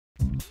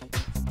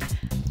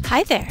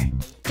Hi there,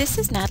 this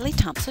is Natalie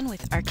Thompson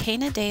with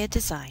Arcana Dea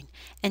Design,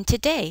 and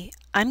today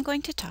I'm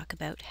going to talk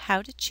about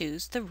how to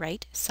choose the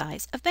right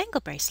size of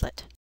bangle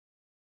bracelet.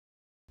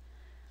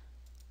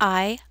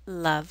 I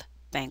love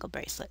bangle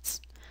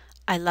bracelets.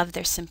 I love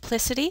their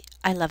simplicity,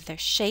 I love their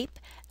shape,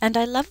 and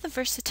I love the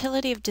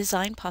versatility of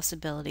design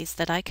possibilities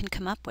that I can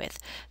come up with,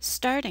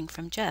 starting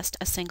from just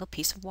a single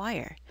piece of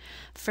wire.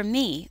 For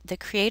me, the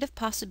creative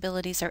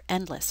possibilities are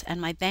endless, and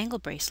my bangle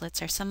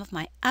bracelets are some of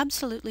my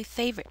absolutely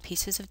favorite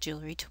pieces of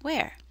jewelry to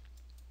wear.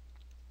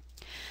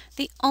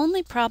 The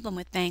only problem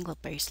with bangle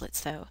bracelets,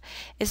 though,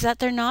 is that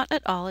they're not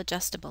at all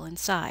adjustable in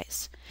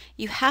size.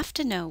 You have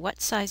to know what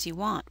size you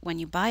want when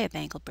you buy a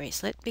bangle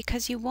bracelet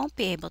because you won't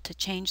be able to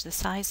change the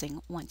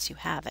sizing once you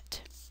have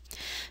it.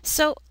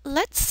 So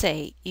let's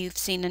say you've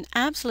seen an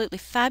absolutely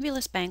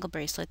fabulous bangle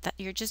bracelet that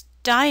you're just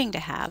dying to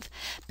have,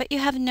 but you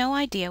have no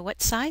idea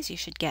what size you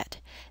should get.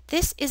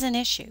 This is an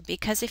issue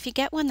because if you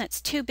get one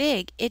that's too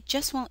big, it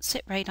just won't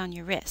sit right on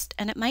your wrist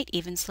and it might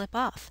even slip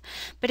off.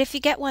 But if you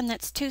get one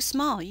that's too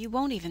small, you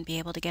won't even be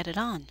able to get it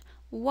on.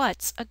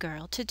 What's a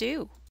girl to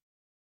do?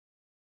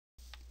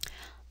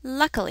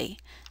 Luckily,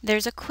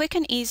 there's a quick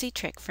and easy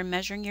trick for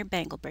measuring your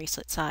bangle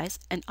bracelet size,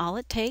 and all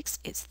it takes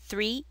is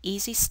 3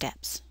 easy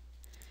steps.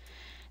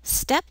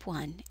 Step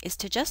 1 is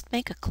to just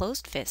make a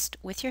closed fist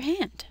with your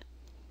hand.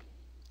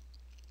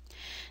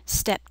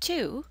 Step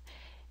 2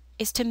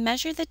 is to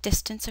measure the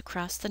distance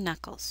across the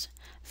knuckles,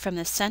 from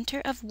the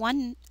center of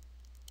one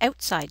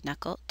outside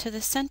knuckle to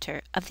the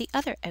center of the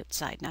other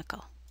outside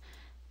knuckle.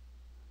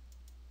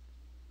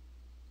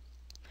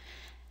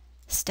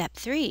 Step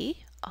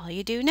 3, all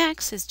you do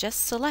next is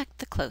just select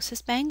the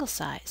closest bangle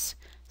size,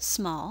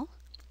 small,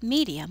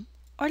 medium,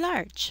 or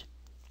large.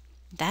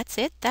 That's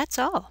it, that's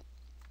all.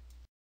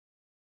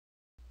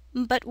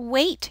 But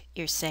wait,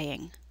 you're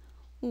saying.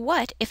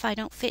 What if I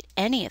don't fit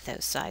any of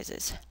those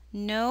sizes?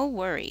 No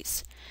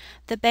worries.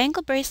 The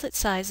bangle bracelet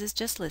sizes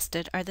just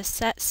listed are the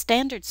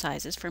standard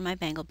sizes for my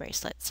bangle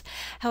bracelets.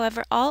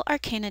 However, all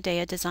Arcana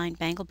Dea designed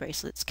bangle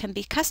bracelets can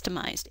be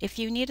customized if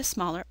you need a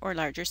smaller or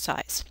larger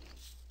size.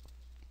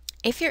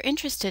 If you're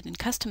interested in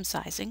custom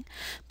sizing,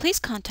 please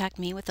contact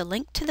me with a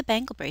link to the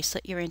bangle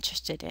bracelet you're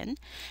interested in,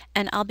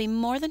 and I'll be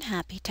more than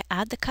happy to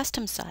add the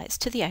custom size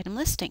to the item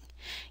listing.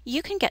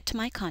 You can get to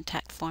my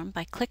contact form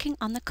by clicking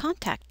on the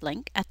contact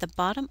link at the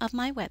bottom of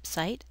my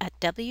website at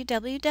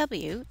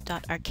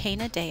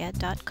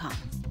www.arcanadea.com.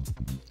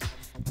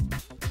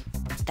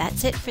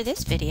 That's it for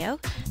this video.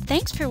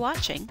 Thanks for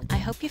watching. I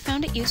hope you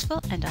found it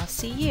useful, and I'll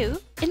see you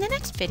in the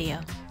next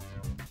video.